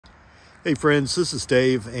Hey friends, this is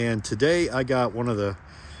Dave, and today I got one of the,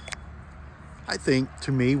 I think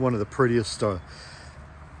to me, one of the prettiest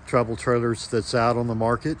travel trailers that's out on the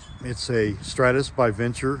market. It's a Stratus by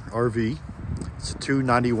Venture RV. It's a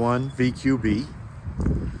 291 VQB.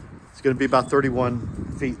 It's going to be about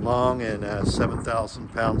 31 feet long and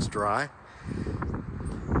 7,000 pounds dry.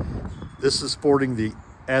 This is sporting the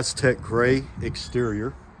Aztec gray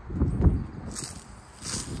exterior.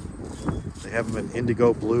 They have them in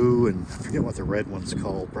indigo blue, and I forget what the red one's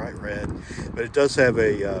called, bright red. But it does have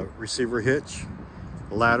a receiver hitch,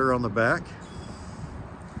 a ladder on the back.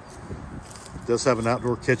 It does have an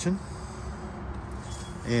outdoor kitchen.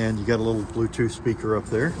 And you got a little Bluetooth speaker up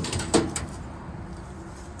there.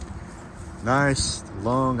 Nice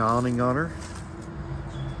long awning on her.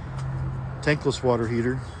 Tankless water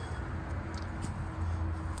heater.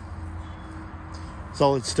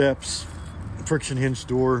 Solid steps, friction hinge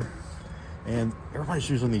door. And everybody's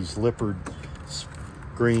using these leopard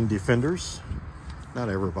green defenders. Not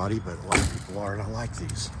everybody, but a lot of people are, and I like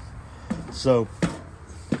these. So,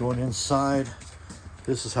 going inside,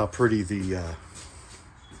 this is how pretty the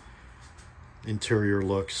interior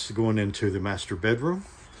looks. Going into the master bedroom,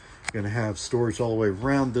 you're going to have storage all the way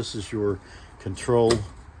around. This is your control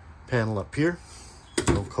panel up here.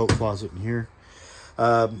 Little coat closet in here.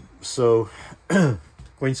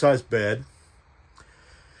 Queen size bed.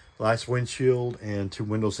 Nice windshield and 2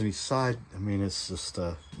 windows on each side. I mean, it's just,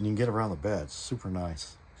 you can get around the bed. It's super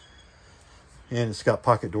nice. And it's got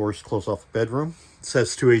pocket doors close off the bedroom. It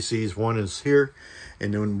says 2 ACs. One is here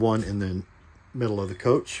and then one in the middle of the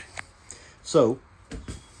coach. So,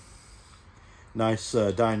 nice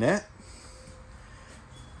dinette.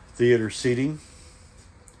 Theater seating.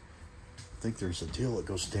 I think there's a deal that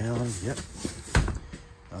goes down. Yep.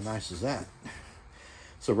 How nice is that?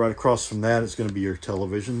 So right across from that is going to be your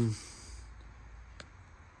television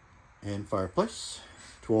and fireplace,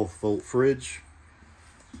 12-volt fridge.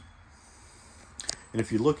 And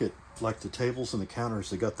if you look at like the tables and the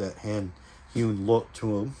counters, they got that hand-hewn look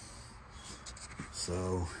to them.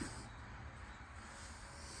 So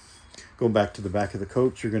going back to the back of the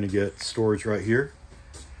coach, you're going to get storage right here.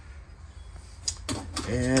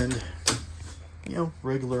 And, you know,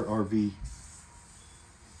 regular RV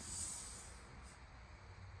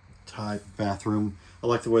type bathroom. I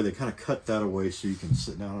like the way they kind of cut that away so you can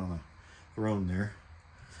sit down on a throne there.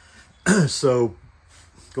 So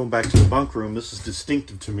going back to the bunk room, this is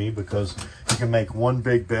distinctive to me because you can make one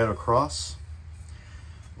big bed across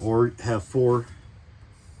or have 4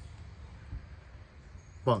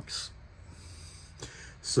 bunks.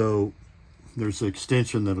 So there's an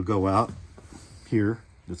extension that'll go out here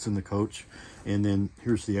that's in the coach, and then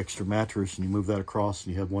here's the extra mattress, and you move that across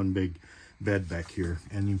and you have one big bed back here,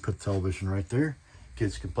 and you can put the television right there.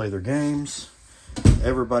 Kids can play their games.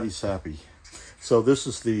 Everybody's happy. So this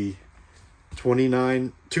is the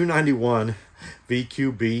 291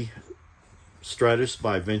 VQB Stratus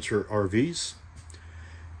by Venture RVs.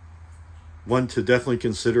 One to definitely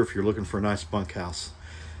consider if you're looking for a nice bunkhouse.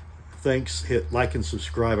 Thanks. Hit like and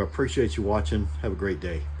subscribe. I appreciate you watching. Have a great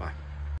day. Bye.